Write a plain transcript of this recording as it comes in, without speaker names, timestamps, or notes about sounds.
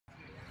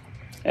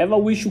Ever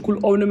wish you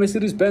could own a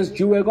Merces Benz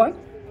G-Wagon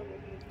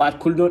but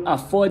could not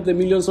afford the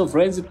millions of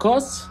rands it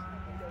costs?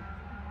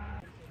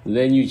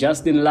 Then you're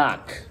just in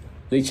luck.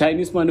 The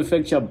Chinese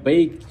manufacturer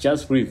Baic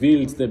just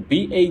revealed the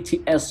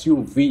B80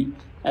 SUV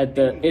at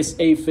the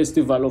SA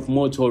Festival of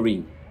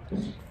Motoring.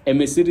 A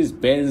Merces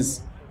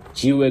Benz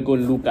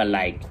G-Wagon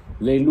look-alike.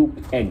 They look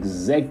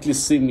exactly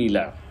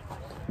similar.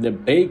 The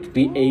Baic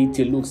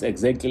B80 looks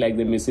exactly like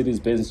the Merces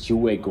Benz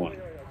G-Wagon.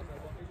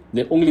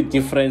 The only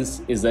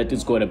difference is that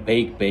it's got a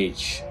Baic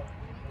badge.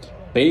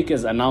 Baic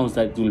has announced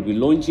that it will be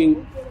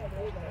launching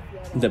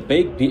the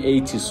Baic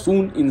B80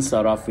 soon in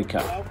South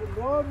Africa.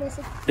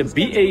 The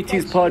B80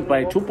 is powered by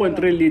a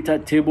 2.3-liter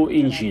turbo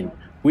engine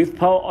with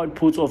power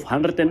outputs of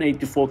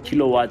 184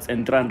 kilowatts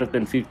and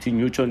 350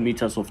 Newton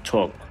meters of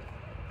torque.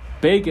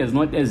 Baic has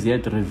not as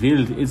yet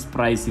revealed its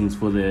pricings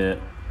for the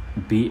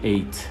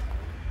B8,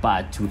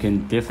 but we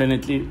can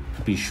definitely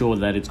be sure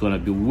that it's going to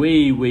be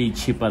way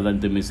cheaper than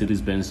the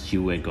Merces Benz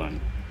G-Wagon.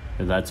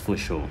 That's for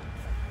sure.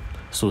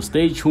 So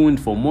stay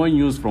tuned for more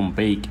news from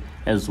Baic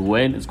as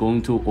when it's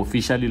going to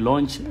officially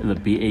launch the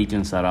B8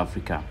 in South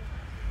Africa.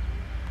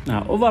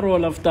 Now,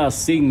 overall, after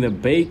seeing the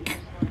Baic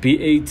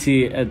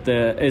B80 at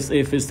the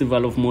SA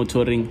Festival of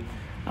Motoring,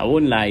 I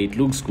won't lie, it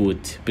looks good.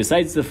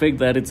 Besides the fact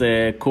that it's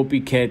a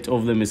copycat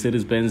of the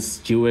Merces Benz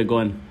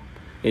G-Wagon,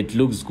 it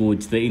looks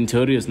good. The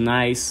interior is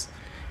nice.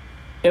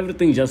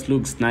 Everything just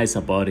looks nice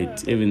about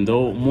it, even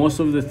though most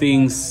of the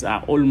things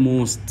are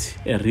almost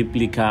a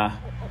replica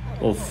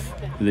of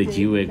the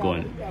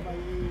G-Wagon.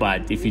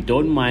 But if you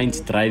don't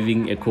mind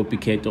driving a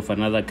copycat of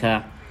another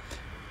car,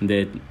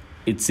 then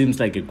it seems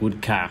like a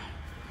good car.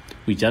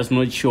 We're just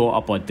not sure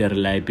about the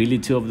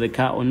reliability of the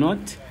car or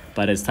not,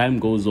 but as time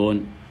goes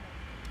on,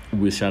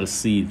 we shall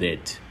see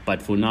that.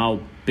 But for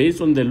now,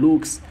 based on the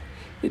looks,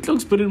 it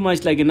looks pretty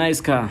much like a nice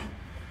car.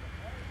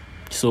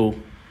 So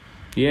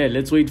yeah,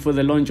 let's wait for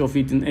the launch of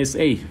it in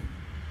SA.